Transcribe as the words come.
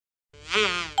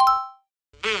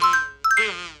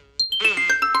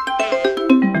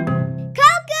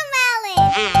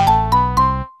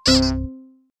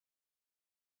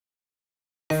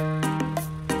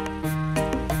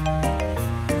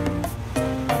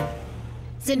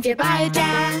Sind wir bald da?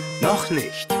 Noch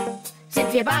nicht.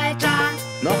 Sind wir bald da?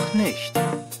 Noch nicht.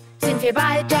 Sind wir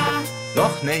bald da?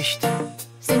 Noch nicht.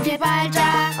 Sind wir bald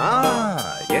da? Ah,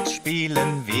 jetzt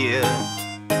spielen wir.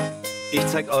 Ich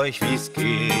zeig euch, wie's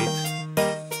geht.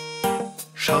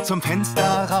 Schaut zum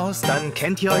Fenster raus, dann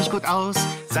kennt ihr euch gut aus.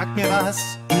 Sagt mir, was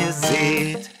ihr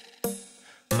seht.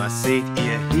 Was seht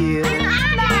ihr hier? Eine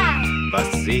Amber!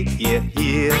 Was seht ihr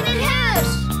hier? Einen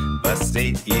Hirsch! Was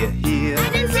seht ihr hier?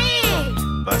 Einen See!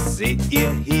 Was seht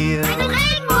ihr hier? Einen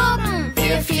Regenbogen!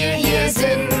 Wir vier hier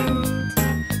sind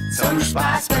zum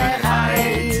Spaß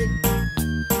bereit.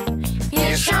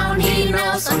 Wir schauen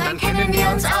hinaus und dann kennen wir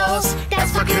uns aus.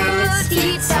 Das verkürzt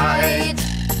die Zeit.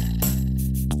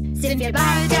 Sind wir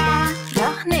bald da?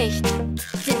 Noch nicht,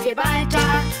 Sind wir bald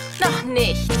da? noch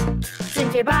nicht,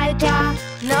 Sind wir bald da?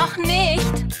 noch nicht.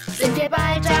 Sind wir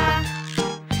bald da?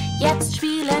 Jetzt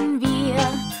spielen wir.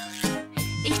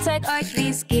 Ich zeig euch,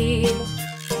 wie's geht.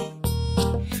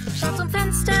 Schaut zum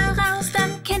Fenster raus,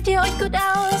 dann kennt ihr euch gut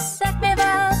aus. Sagt mir,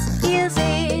 was ihr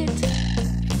seht.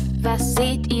 Was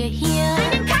seht ihr hier?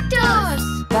 Einen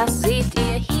Kaktus! Was seht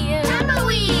ihr hier?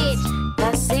 Tumbleweed!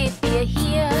 Was seht ihr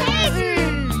hier?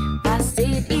 Felsen! Was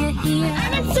seht ihr hier?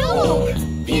 Einen Zug!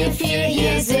 Wir vier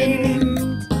hier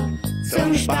sind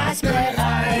zum Spaß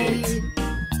bereit.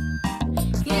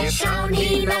 Wir schauen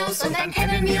hinaus und dann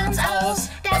kennen wir uns aus.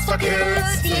 Das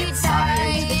verkürzt die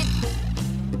Zeit.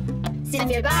 Sind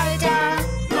wir bald da?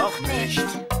 Noch nicht.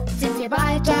 Sind wir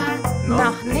bald da?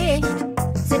 Noch nicht.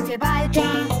 Sind wir bald da?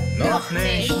 Noch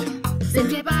nicht.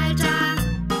 Sind wir bald da?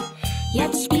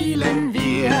 Jetzt spielen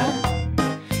wir.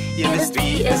 Ihr wisst,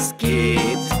 wie es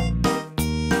geht.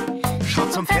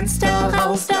 Schaut zum Fenster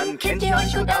raus, dann kennt ihr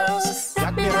euch gut aus.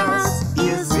 Sagt mir, was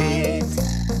ihr seht.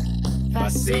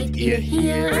 Was seht ihr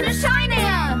hier? Eine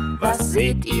Scheune! Was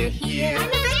seht ihr hier? Eine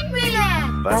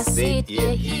Windmühle! Was seht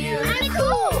ihr hier? Eine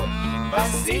Kuh!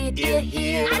 Was seht ihr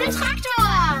hier? Einen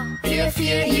Traktor! Wir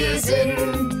vier hier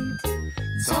sind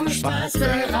zum Spaß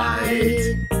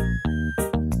bereit.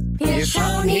 Wir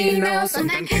schauen hinaus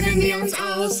und dann kennen wir uns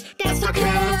aus. Das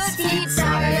verkürzt die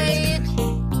Zeit.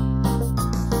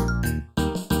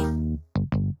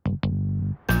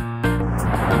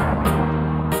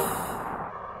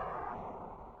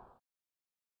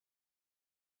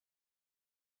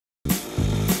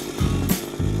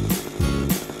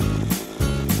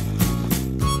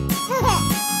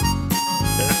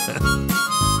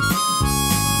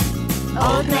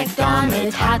 Old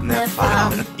McDonald hat ne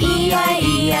Farm,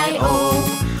 E-I-E-I-O.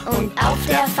 Und auf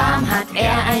der Farm hat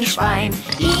er ein Schwein,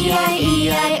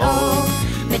 E-I-E-I-O.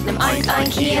 Mit nem Oink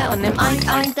Oink hier und nem Oink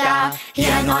Oink da.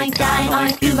 Hier ein Oink, da ein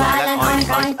Oink, überall ein Oink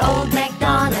Oink. Old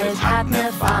McDonald hat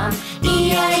ne Farm,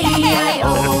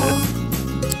 E-I-E-I-O.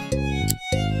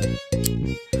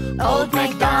 Old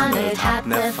MacDonald hat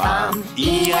ne Farm,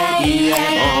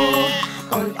 E-I-E-I-O.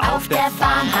 Und auf der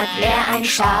Farm hat er ein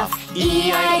Schaf,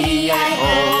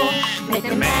 E-I-E-I-O. Mit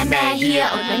nem Mäh hier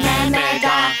und nem Mäh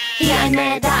da. Hier ein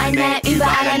Mäh, da ein Mäh,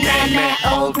 überall ein Mäh.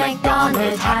 Old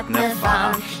MacDonald hat ne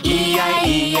Farm,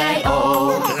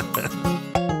 E-I-E-I-O.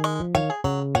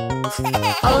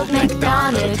 Old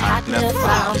MacDonald hat ne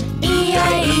Farm,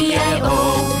 E-I-E-I-O.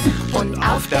 Und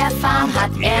auf der Farm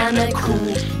hat er ne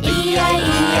Kuh,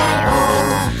 E-I-E-I-O.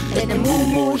 Mit nem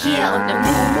Mumu hier und nem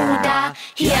Mumu da.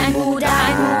 Hier ein Mu, da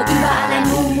ein Mu, überall ein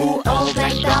Mumu. Old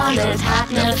MacDonald hat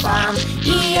ne Farm,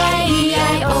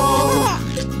 E-I-E-I-O.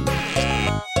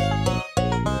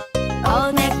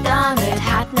 Old MacDonald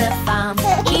hat ne Farm,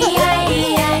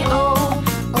 E-I-E-I-O.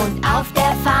 Und auf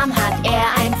der Farm hat er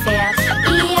ein Pferd,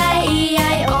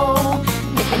 E-I-E-I-O.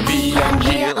 Mit nem Bienen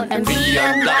hier und nem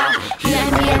Bienen da. Hier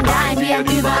ein Bienen, da ein Bienen,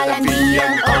 überall ein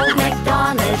Bienen. Old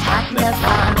MacDonald hat ne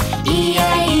Farm,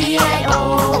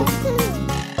 E-I-E-I-O.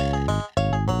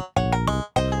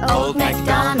 Old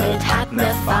MacDonald hat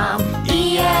ne Farm,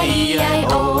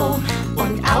 E-I-E-I-O.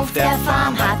 Und auf der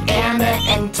Farm hat er ne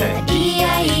Ente,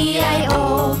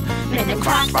 E-I-E-I-O. Mit nem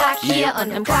Quack, Quack hier und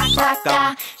nem Quack, Quack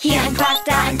da. Hier ein Quack,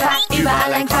 da ein Quack,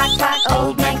 überall ein Quack, Quack.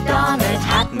 Old MacDonald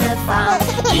hat ne Farm,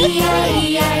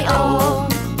 E-I-E-I-O.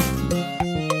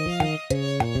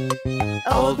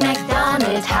 Old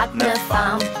MacDonald hat ne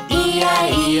Farm,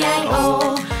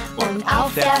 E-I-E-I-O. Und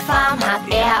auf der Farm hat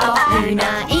er auch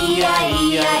Hühner,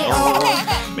 E-I-E-I-O.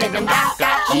 Mit nem Gack,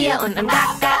 Gack hier und nem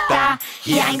Gack, Gack da.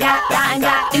 Hier ein Gack, da ein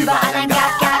Gack, überall ein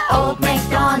Gack, Gack. Old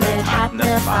MacDonald hat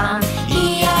ne Farm,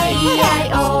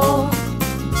 E-I-E-I-O.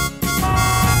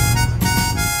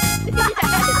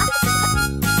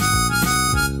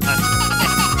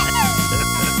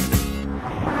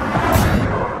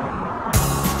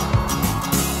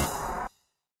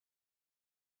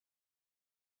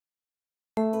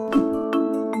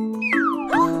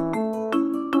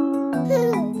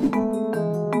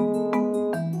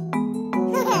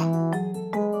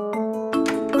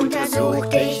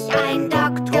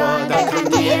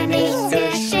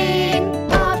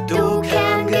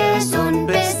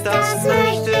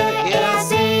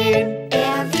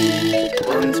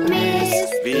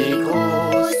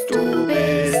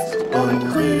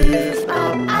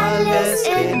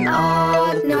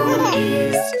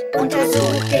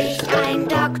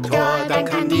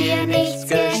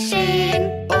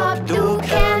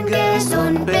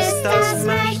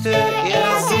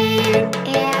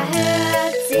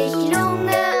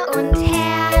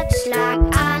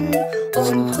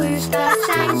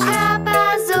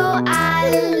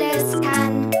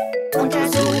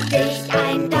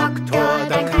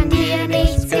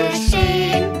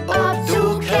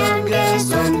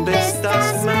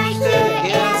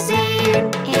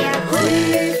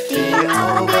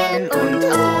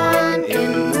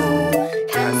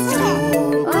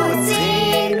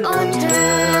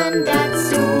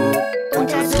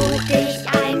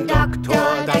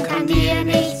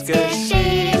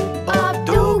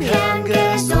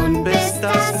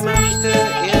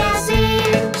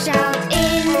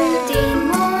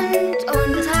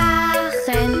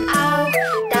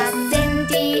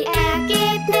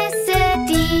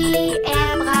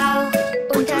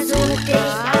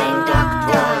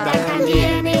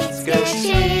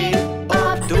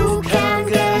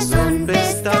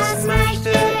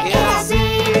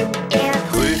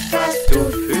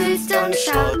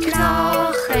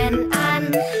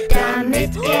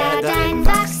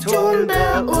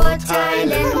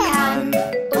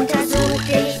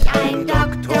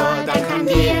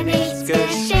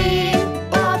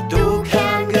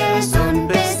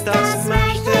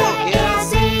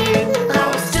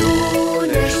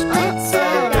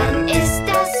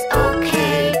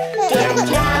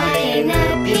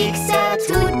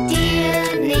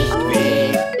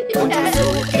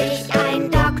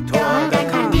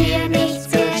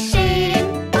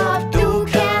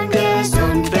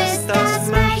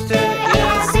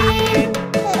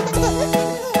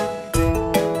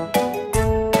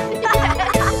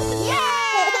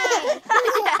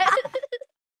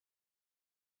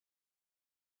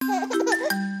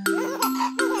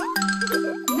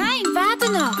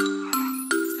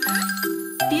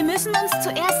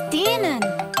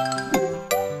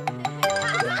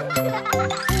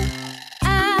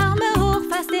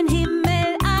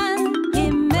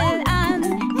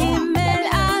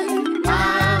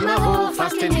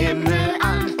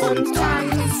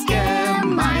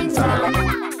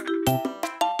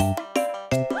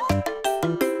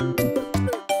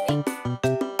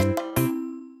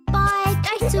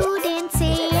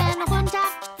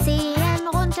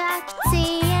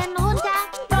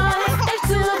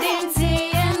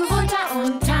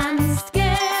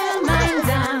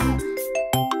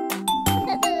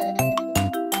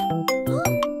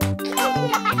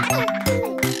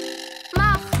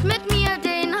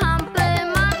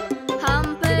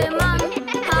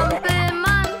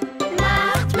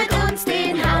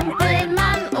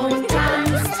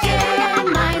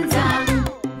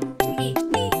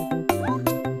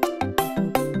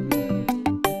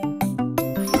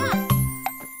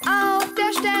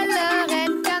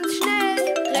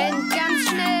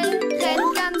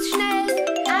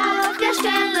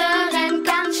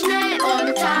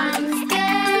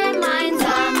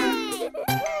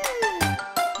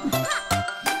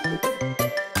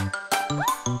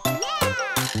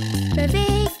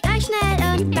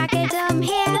 wackelt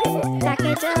umher,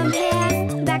 wackelt umher,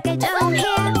 wackelt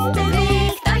umher.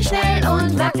 Bewegt euch schnell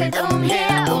und wackelt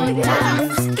umher und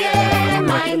tanzt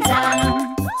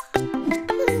gemeinsam.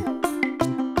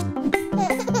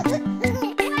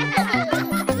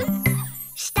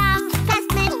 Stampft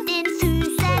fest mit den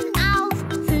Füßen auf,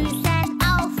 Füßen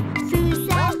auf,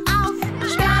 Füßen auf.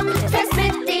 Stampft fest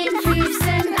mit den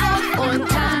Füßen auf und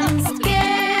tanzt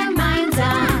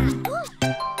gemeinsam.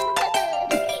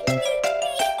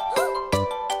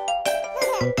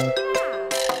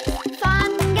 Von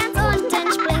ganz unten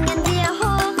springen wir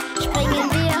hoch, springen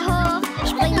wir hoch,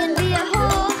 springen wir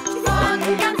hoch. Von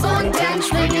ganz unten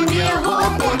springen wir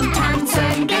hoch und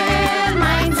tanzen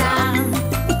gemeinsam.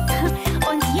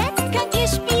 Und jetzt könnt ihr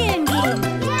spielen gehen.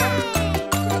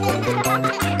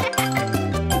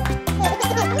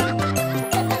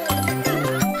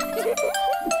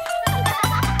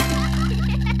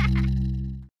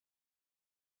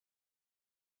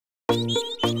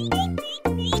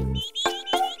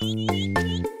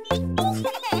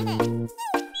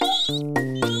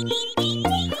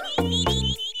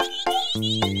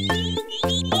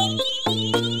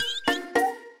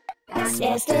 Das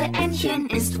erste Entchen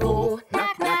ist wo?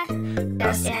 Nack, nack.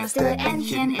 Das erste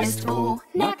Entchen ist wo?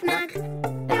 Nack, nack.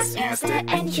 Das erste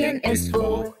Entchen ist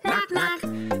wo? Nack, nack.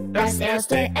 Das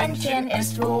erste Entchen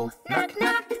ist wo? Nack,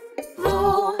 nack.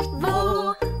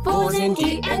 Wo sind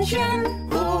die Entchen?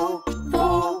 Wo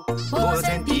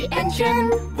sind die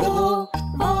Entchen? Wo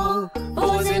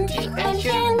sind die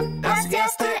Entchen? Das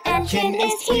erste Entchen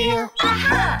ist hier.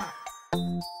 Aha!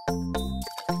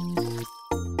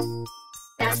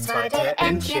 Das zweite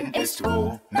Entchen ist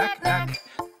wo? Nack, nack.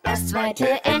 Das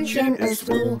zweite Entchen ist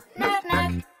wo? Nack,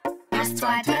 nack. Das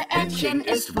zweite Entchen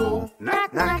ist wo?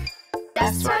 Nack, nack.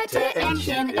 Das zweite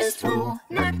Entchen ist wo?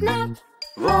 Nack, nack.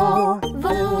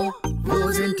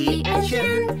 Wo sind die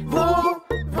Entchen?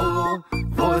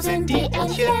 Wo sind die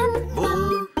Entchen?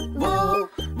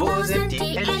 Wo sind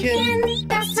die Entchen?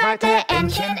 Das zweite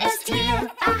Entchen ist hier.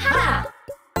 Aha!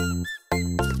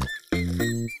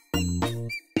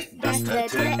 Das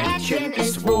dritte Entchen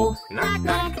ist wo? Nack,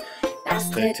 nack.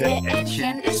 Das dritte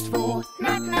Entchen ist wo?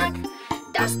 Nack, nack.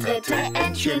 Das dritte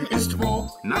Entchen ist wo?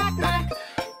 Nack, nack.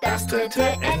 Das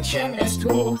dritte Entchen ist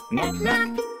wo? Nack, nack.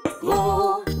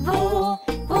 Wo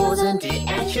sind die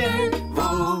Entchen?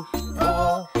 Wo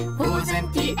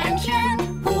sind die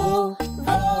Entchen?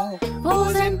 Wo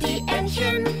sind die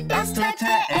Entchen? Das dritte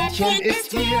Entchen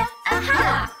ist hier.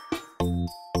 Aha!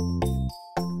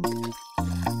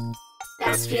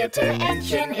 Das vierte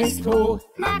Entchen ist wo?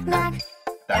 Nack, nack.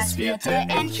 Das vierte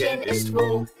Entchen ist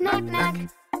wo? Nack, nack.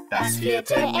 Das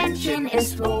vierte Entchen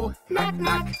ist wo? Nack,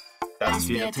 nack. Das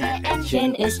vierte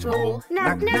Entchen ist wo?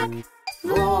 Nack, nack.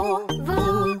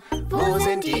 Wo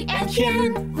sind die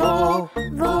Entchen? Wo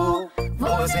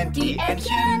sind die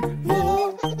Entchen?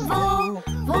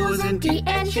 Wo sind die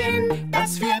Entchen?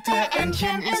 Das vierte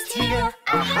Entchen ist hier.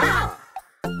 Aha!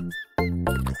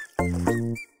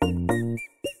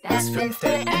 Das fünfte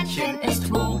Entchen ist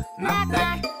wo? Nack,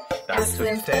 nack. Das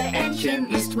fünfte Entchen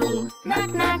ist wo?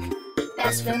 Nack, nack.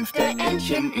 Das fünfte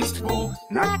Entchen ist wo?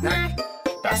 Nack, nack.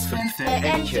 Das fünfte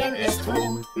Entchen ist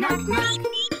wo? Nack, nack.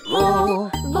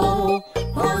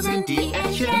 Wo sind die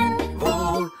Entchen?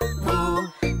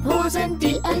 Wo sind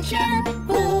die Entchen?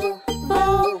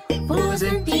 Wo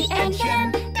sind die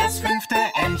Entchen? Das fünfte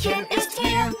Entchen ist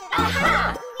hier.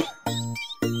 Aha!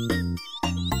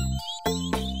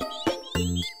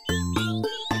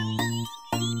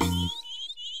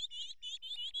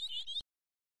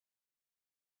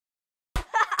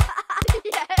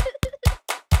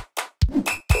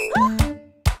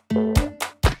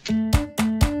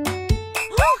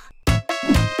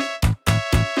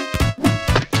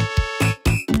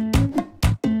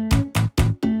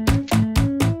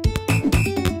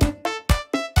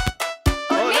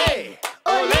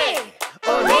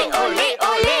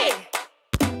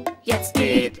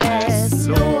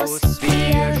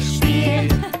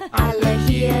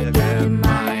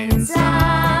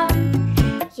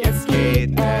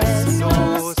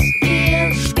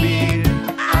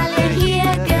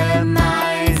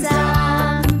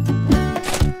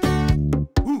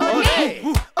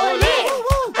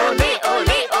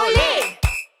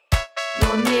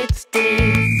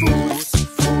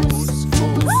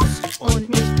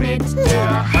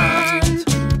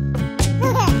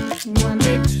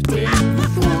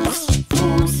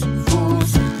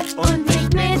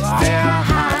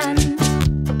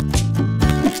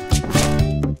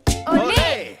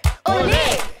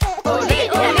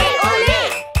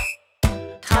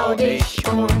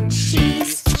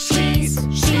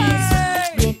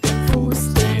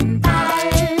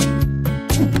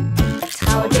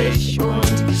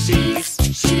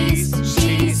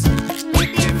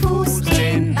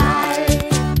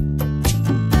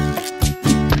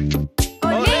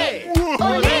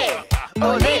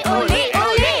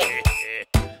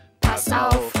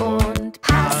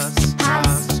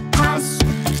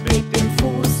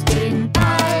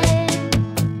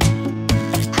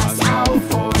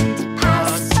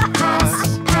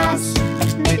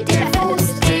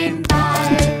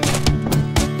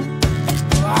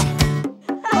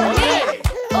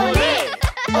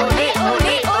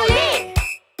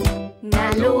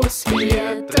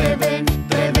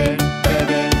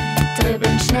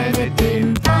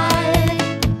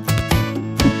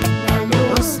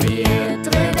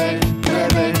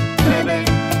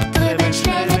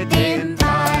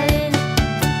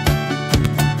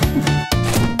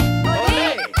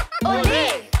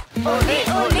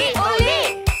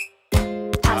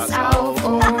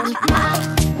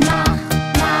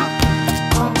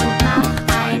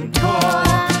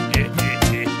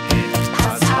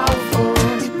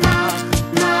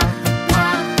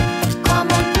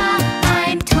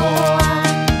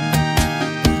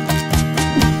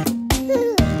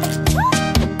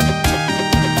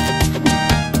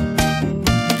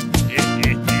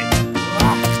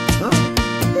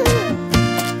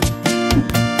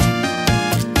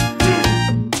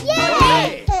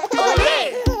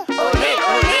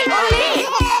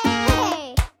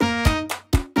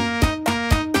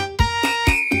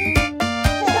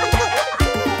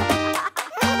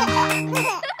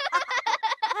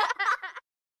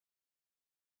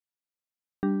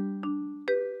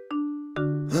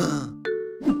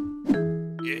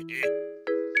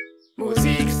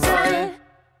 Musik soll.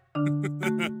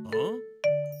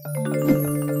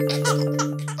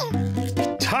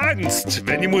 Tanzt,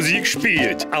 wenn die Musik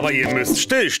spielt. Aber ihr müsst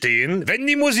stillstehen, wenn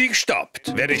die Musik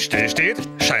stoppt. Wer nicht stillsteht,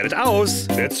 scheidet aus.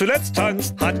 Wer zuletzt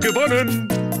tanzt, hat gewonnen.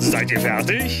 Seid ihr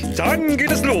fertig? Dann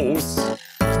geht es los.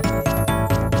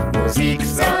 Musik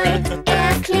soll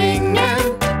erklingen.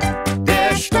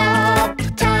 Der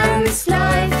Stopptanz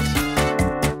läuft.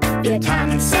 Wir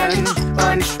tanzen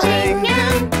und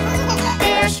springen.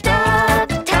 Der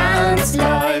Stopptanz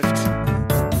läuft.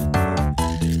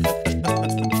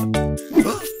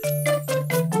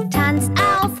 Tanzt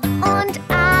auf und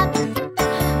ab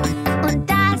und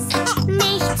das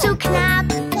nicht zu knapp.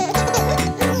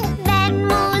 Wenn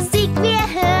Musik wir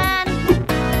hören,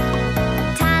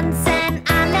 tanzen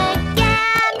alle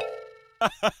gern.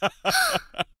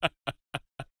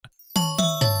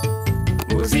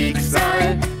 Musik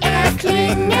soll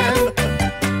erklingen.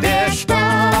 Der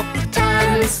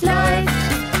Stopptanz läuft.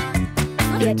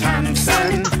 Wir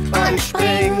tanzen und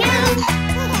springen.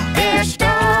 Der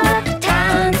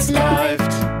Stopptanz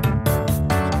läuft.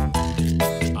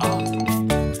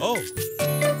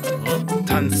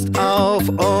 Tanzt auf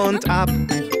und ab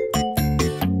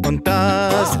und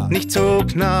das nicht so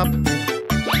knapp.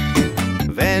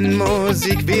 Wenn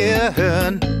Musik wir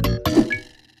hören,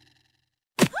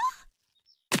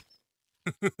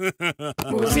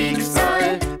 Musik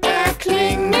soll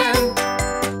erklingen.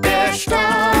 Der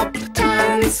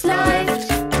Stopptanz läuft.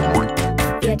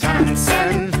 Wir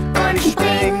tanzen und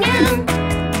springen.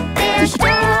 Der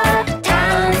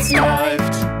Stopptanz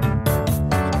läuft.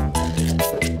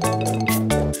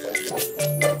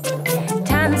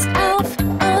 Tanzt auf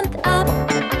und ab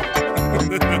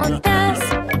und das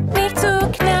nicht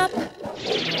zu knapp.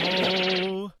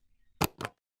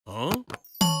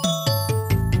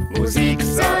 Musik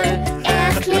soll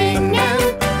erklingen.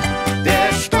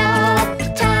 Der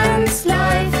Stopptanz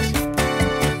läuft.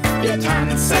 Wir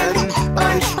tanzen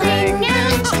und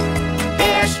springen.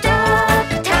 Der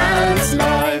Stopptanz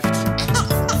läuft.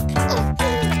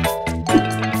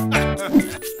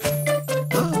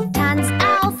 Tanzt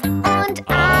auf und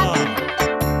ab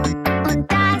und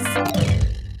das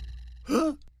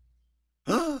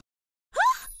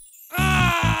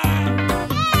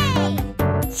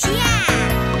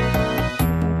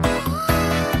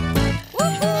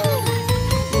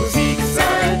Musik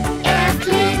soll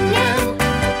erklingen.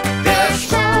 Der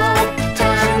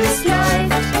Stopptanz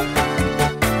läuft.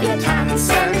 Wir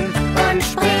tanzen und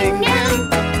springen.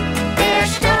 Der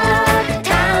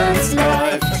Stopptanz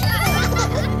läuft.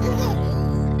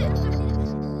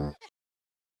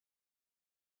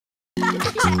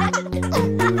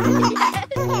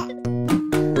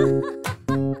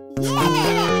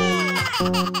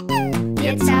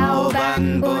 Wir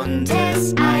zaubern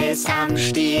buntes Eis am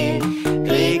Stiel,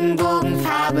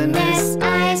 regenbogenfarbenes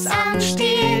Eis am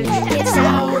Stiel. Wir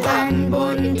zaubern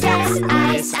buntes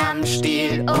Eis am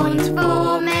Stiel und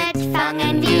womit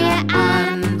fangen wir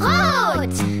an?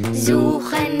 Rot!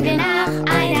 Suchen wir nach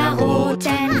einer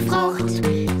roten Frucht.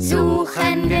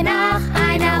 Suchen wir nach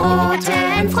einer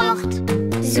roten Frucht.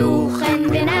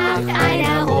 Suchen wir nach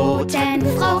einer roten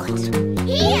Frucht.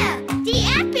 Hier, die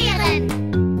Erdbeeren!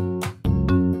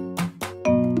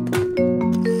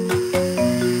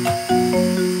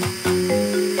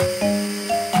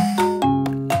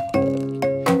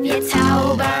 Wir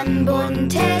zaubern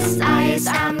buntes Eis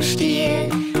am Stiel,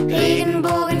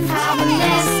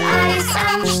 regenbogenfarbenes Eis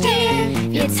am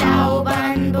Stiel. Wir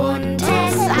zaubern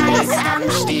buntes Eis am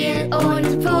Stiel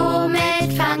und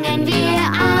womit fangen wir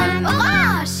an?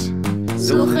 Orange!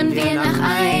 Suchen wir nach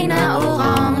einer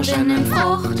orangenen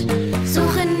Frucht.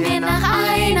 Suchen wir nach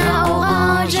einer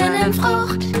orangenen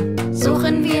Frucht.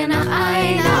 Suchen wir nach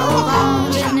einer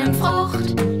orangenen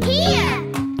Frucht. Hier,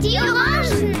 die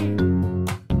Orangen!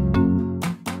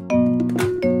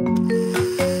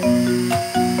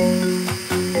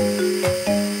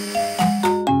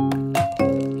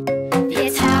 Wir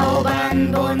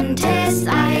zaubern buntes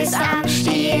Eis am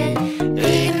Stiel,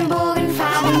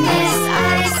 regenbogenfarbenes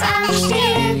Eis am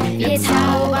Stiel. Wir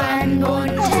zaubern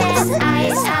buntes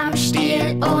Eis am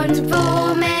Stiel und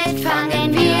womit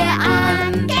fangen wir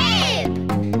an? Gelb!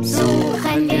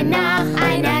 Suchen wir nach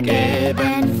einer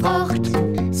gelben Frucht.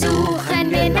 Suchen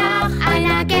wir nach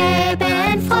einer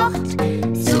gelben Frucht.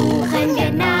 Suchen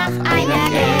wir nach einer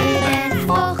gelben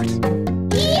Frucht.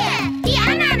 Hier, die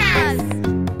Ananas!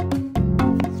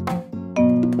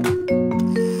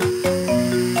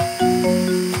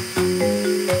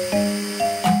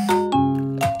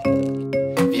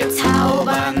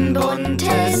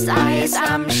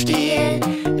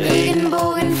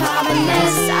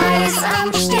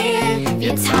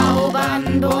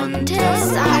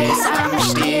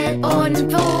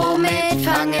 Und womit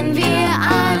fangen wir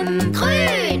an?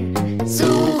 Grün!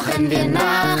 Suchen wir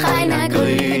nach einer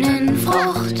grünen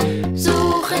Frucht.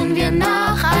 Suchen wir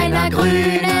nach einer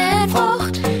grünen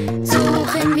Frucht.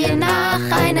 Suchen wir nach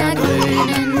einer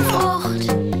grünen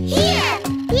Frucht. Hier,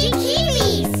 die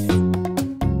Kiwis.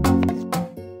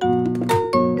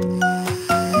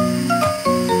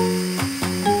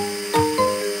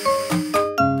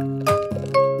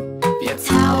 Wir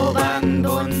zaubern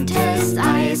buntes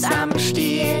Eis am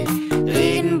Stiel,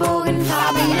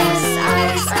 regenbogenfarbenes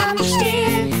Eis am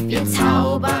Stiel. Wir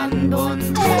zaubern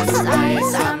buntes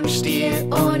Eis am Stiel.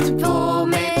 Und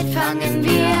womit fangen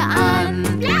wir an?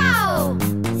 Blau.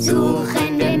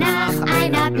 Suchen wir nach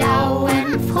einer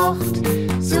blauen Frucht.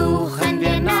 Suchen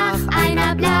wir nach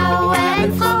einer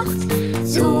blauen Frucht.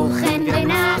 Suchen wir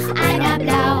nach einer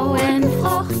blauen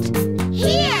Frucht.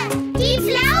 Hier, die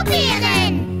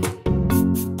Blaubeeren.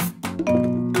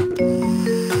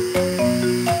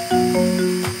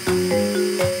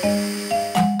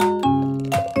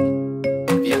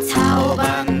 Wir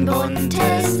zaubern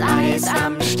buntes Eis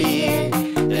am Stiel,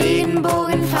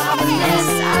 regenbogenfarbenes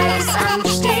Eis am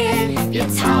Stiel. Wir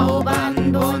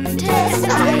zaubern buntes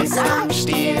Eis am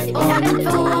Stiel. Und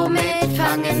womit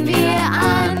fangen wir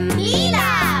an?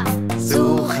 Lila.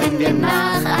 Suchen wir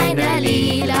nach einer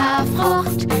lila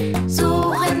Frucht.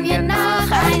 Suchen wir nach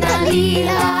einer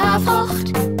lila Frucht.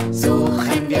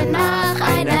 Suchen wir nach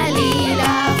einer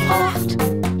lila Frucht.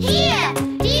 Hier,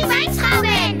 die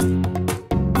Weintrauben.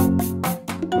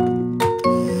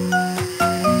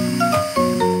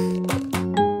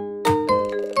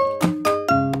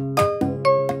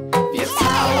 Wir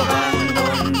zaubern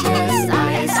buntes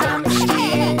Eis am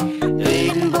Stiel,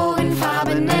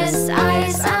 regenbogenfarbenes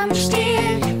Eis am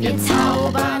Stiel. Wir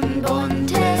zaubern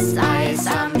buntes Eis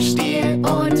am Stiel.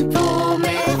 Und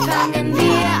womit fangen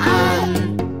wir an?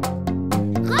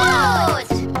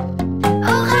 Rot.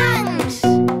 Orange.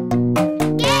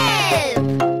 Gelb.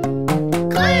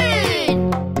 Grün.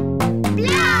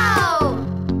 Blau.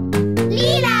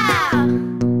 Lila.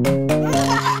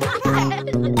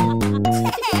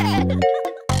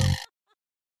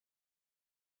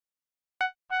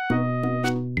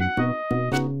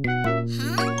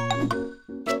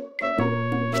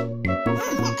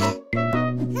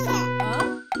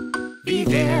 Wie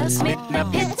wär's mit ner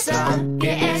Pizza?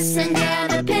 Wir essen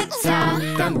gerne Pizza.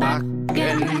 Dann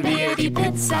backen wir die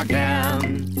Pizza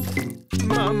gern.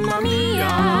 Mamma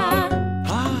mia!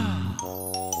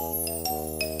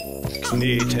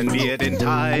 Kneten wir den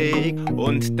Teig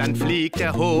und dann fliegt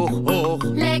er hoch, hoch.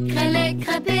 Leckere,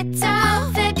 leckere Pizza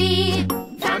für die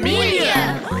Familie.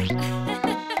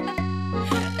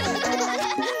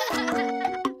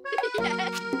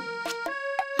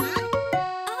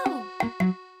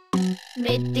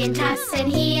 Mit den Tassen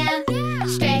hier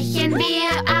stechen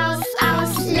wir aus.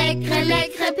 Leckere,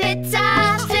 leckere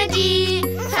Pizza für die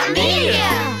Familie.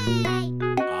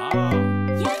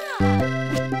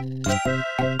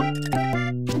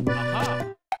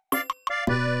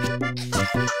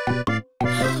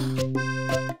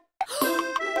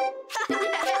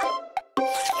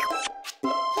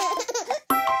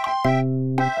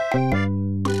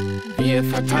 Wir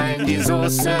verteilen die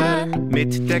Soße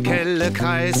Mit der Kelle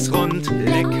kreisrund.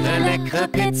 Leckere, leckere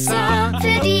Pizza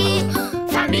Für die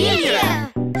Familie.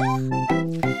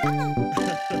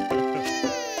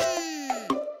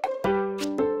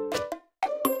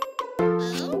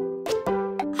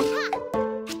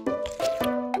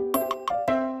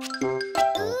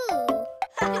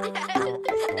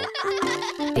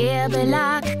 Der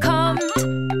Belag kommt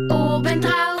oben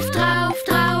drauf, drauf,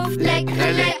 drauf.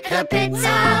 Leckere, leckere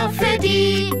Pizza für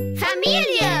die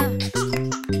Familie.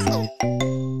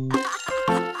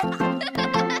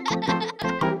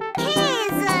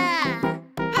 Käse.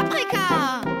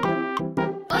 Paprika.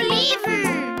 Oliven.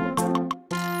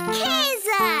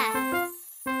 Käse.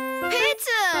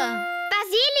 Pilze.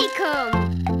 Basilikum.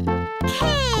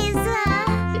 Käse.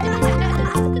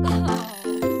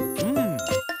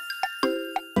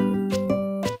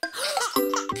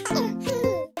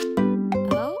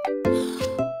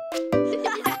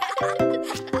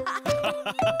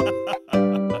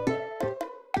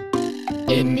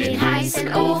 in den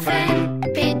heißen Ofen.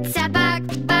 Pizza back,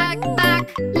 back, back.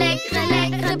 Leckere,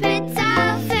 leckere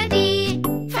Pizza für die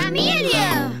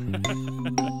Familie.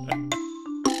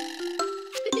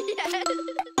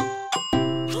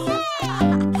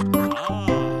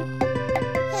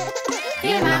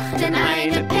 Wir machten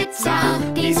eine Pizza,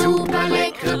 die super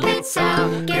leckere Pizza.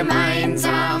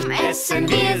 Gemeinsam essen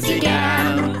wir sie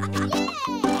gern.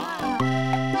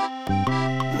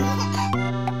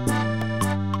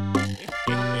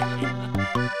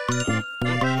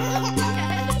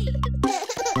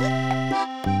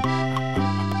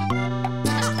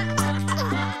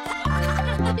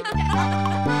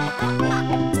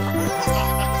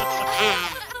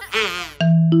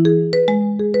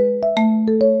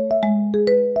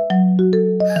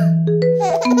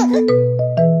 Ciao.